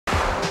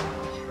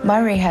My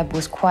rehab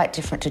was quite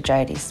different to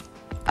Jodie's.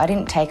 I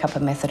didn't take up a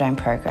methadone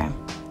program.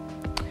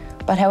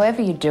 But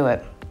however you do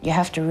it, you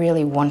have to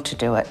really want to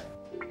do it.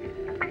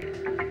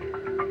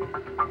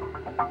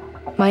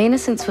 My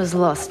innocence was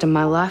lost and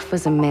my life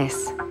was a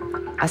mess.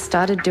 I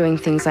started doing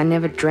things I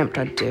never dreamt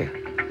I'd do.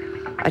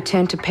 I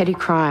turned to petty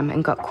crime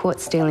and got caught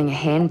stealing a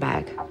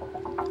handbag.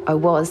 I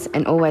was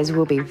and always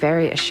will be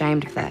very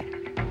ashamed of that.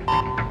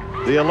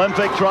 The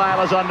Olympic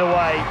trial is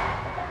underway.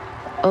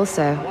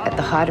 Also, at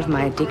the height of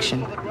my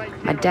addiction,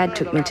 my dad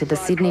took me to the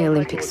Sydney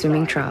Olympic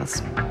swimming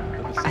trials.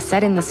 I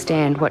sat in the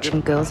stand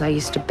watching girls I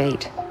used to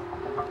beat.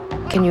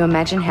 Can you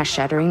imagine how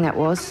shattering that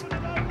was?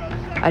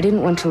 I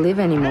didn't want to live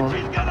anymore,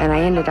 and I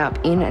ended up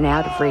in and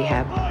out of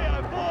rehab.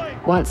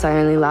 Once I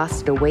only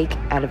lasted a week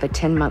out of a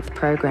 10-month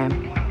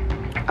program.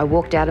 I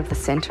walked out of the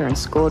centre and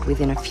scored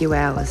within a few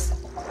hours.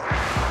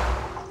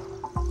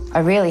 I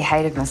really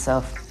hated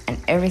myself and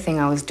everything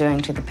I was doing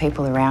to the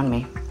people around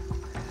me.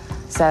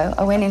 So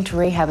I went into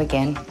rehab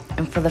again,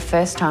 and for the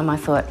first time I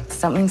thought,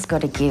 something's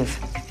got to give.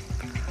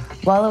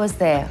 While I was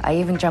there, I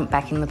even jumped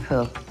back in the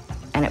pool,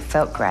 and it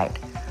felt great.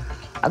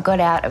 I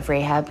got out of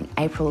rehab in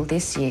April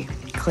this year,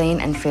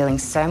 clean and feeling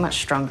so much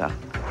stronger.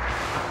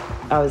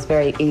 I was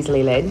very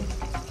easily led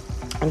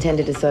and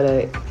tended to sort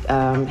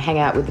of hang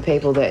out with the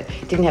people that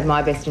didn't have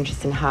my best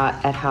interests at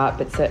heart,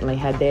 but certainly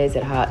had theirs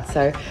at heart.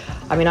 So,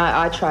 I mean,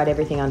 I tried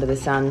everything under the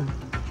sun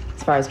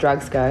as far as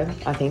drugs go,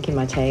 I think, in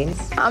my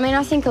teens. I mean,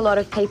 I think a lot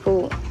of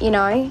people, you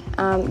know,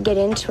 get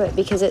into it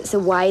because it's a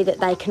way that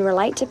they can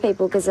relate to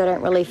people because they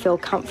don't really feel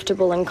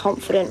comfortable and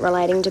confident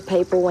relating to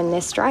people when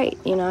they're straight,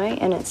 you know,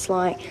 and it's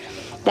like,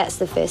 that's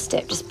the first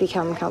step, just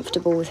become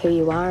comfortable with who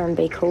you are and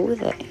be cool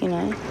with it, you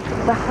know.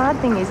 The hard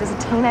thing is, as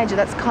a teenager,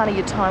 that's kind of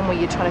your time where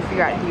you're trying to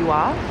figure out who you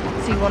are.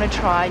 So you want to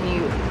try new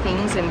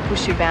things and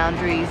push your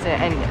boundaries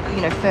and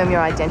you know, firm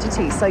your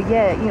identity. So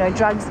yeah, you know,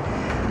 drugs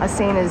are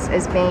seen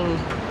as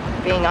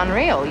being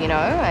unreal, you know,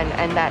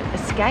 and that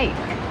escape.